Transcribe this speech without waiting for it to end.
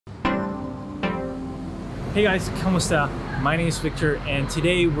Hey guys, kamusta? My name is Victor, and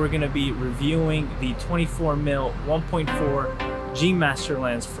today we're going to be reviewing the 24mm 1.4 G Master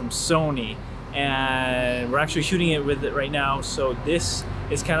lens from Sony, and we're actually shooting it with it right now. So this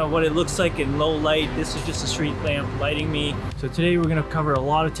is kind of what it looks like in low light. This is just a street lamp lighting me. So today we're going to cover a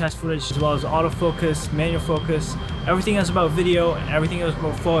lot of test footage as well as autofocus, manual focus, everything else about video and everything else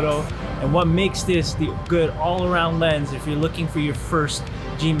about photo, and what makes this the good all-around lens if you're looking for your first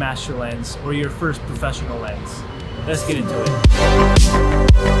G Master lens or your first professional lens. Let's get into it.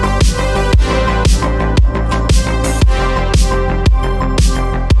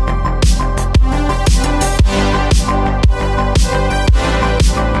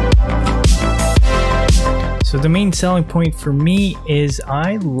 So the main selling point for me is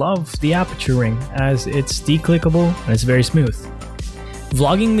I love the aperture ring, as it's declickable and it's very smooth.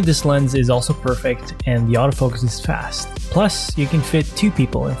 Vlogging with this lens is also perfect, and the autofocus is fast. Plus, you can fit 2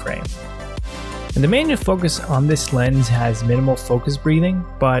 people in frame. And the manual focus on this lens has minimal focus breathing,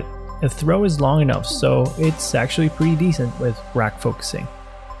 but the throw is long enough, so it's actually pretty decent with rack focusing.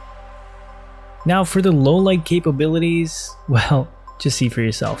 Now for the low light capabilities, well, just see for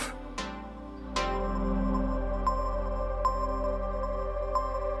yourself.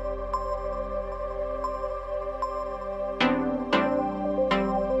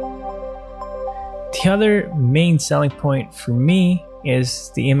 The other main selling point for me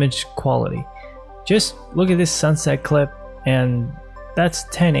is the image quality. Just look at this sunset clip, and that's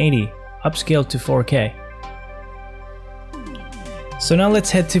 1080 upscaled to 4K. So now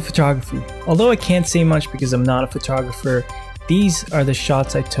let's head to photography. Although I can't say much because I'm not a photographer, these are the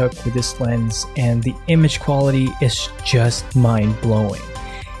shots I took with this lens, and the image quality is just mind-blowing.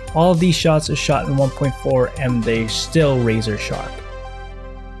 All of these shots are shot in 1.4 and they're still razor sharp.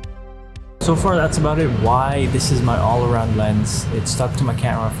 So far that's about it. Why this is my all-around lens. It's stuck to my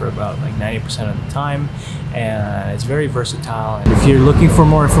camera for about like 90% of the time, and it's very versatile. And if you're looking for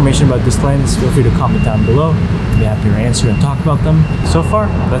more information about this lens, feel free to comment down below. I'll be happy to answer and talk about them. So far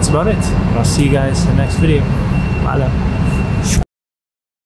that's about it, and I'll see you guys in the next video. Bye.